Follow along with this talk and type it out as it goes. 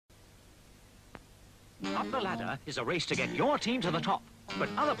Up the ladder is a race to get your team to the top, but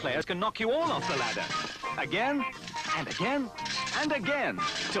other players can knock you all off the ladder. Again, and again, and again,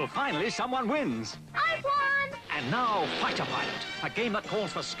 till finally someone wins. I won! And now, Fighter Pilot, a game that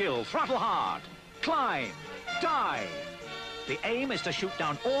calls for skill, throttle hard, climb, dive. The aim is to shoot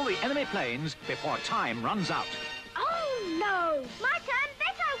down all the enemy planes before time runs out. Oh, no! My turn,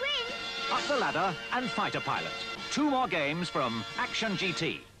 bet I win! Up the ladder and Fighter Pilot. 2 more games from Action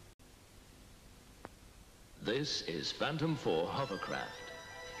GT. This is Phantom 4 hovercraft.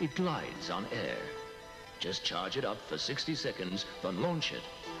 It glides on air. Just charge it up for 60 seconds, then launch it,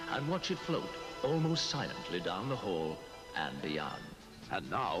 and watch it float almost silently down the hall and beyond. And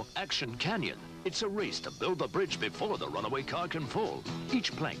now, Action Canyon. It's a race to build the bridge before the runaway car can fall.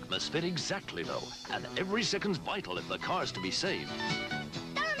 Each plank must fit exactly, though, and every second's vital if the car's to be saved.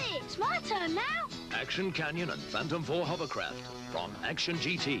 Done it! It's my turn now! Action Canyon and Phantom 4 hovercraft from Action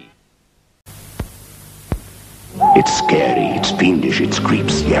GT. It's scary, it's fiendish, it's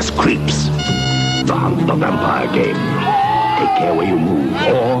creeps, yes, creeps. The Hunt the Vampire game. Take care where you move,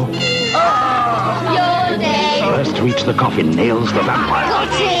 or... You're dead! First to reach the coffin nails the vampire. Got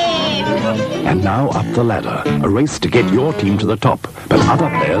him! And now up the ladder, a race to get your team to the top. But other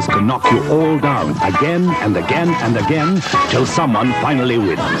players can knock you all down, again and again and again, till someone finally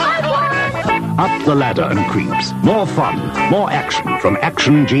wins. Up the ladder and creeps. More fun, more action from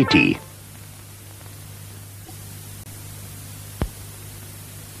Action GT.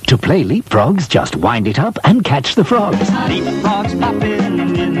 To play leapfrogs, just wind it up and catch the frogs. Leapfrogs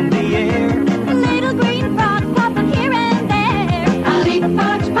popping in the air. Little green frogs popping here and there.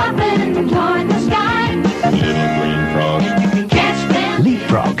 Leapfrogs popping toward the sky. Little green frogs. You can catch them.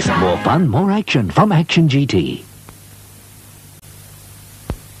 Leapfrogs, more fun, more action from Action GT.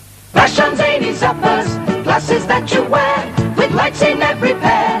 Flash on zany zappers, glasses that you wear, with lights in every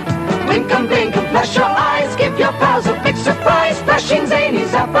pair. Blink and flash your eyes, give your pals a big surprise. Flashing zany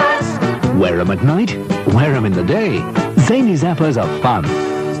zappers. Wear 'em at night, wear 'em in the day. Zany zappers are fun.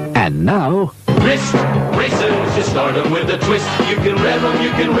 And now... Wrist racers, you start them with a twist. You can rev them,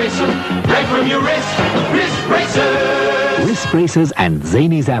 you can race them, right from your wrist. Wrist racers! Wrist racers and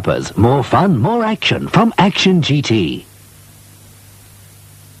zany zappers. More fun, more action from Action GT.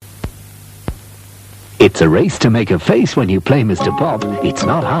 It's a race to make a face when you play Mr. Pop. It's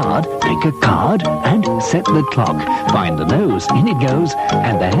not hard. Pick a card and set the clock. Find the nose, in it goes,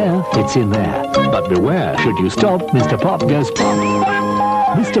 and the hair fits in there. But beware, should you stop, Mr. Pop goes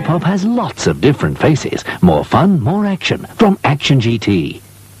pop. Mr. Pop has lots of different faces. More fun, more action from Action GT.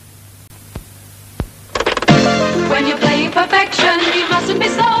 When you're playing perfection, you mustn't be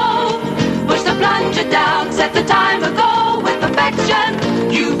slow. Push the plunger down, set the timer, go with perfection.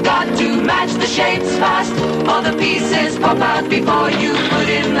 You've got to match the shapes fast, or the pieces pop out before you put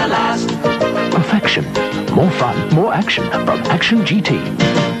in the last. Perfection. More fun, more action from Action GT.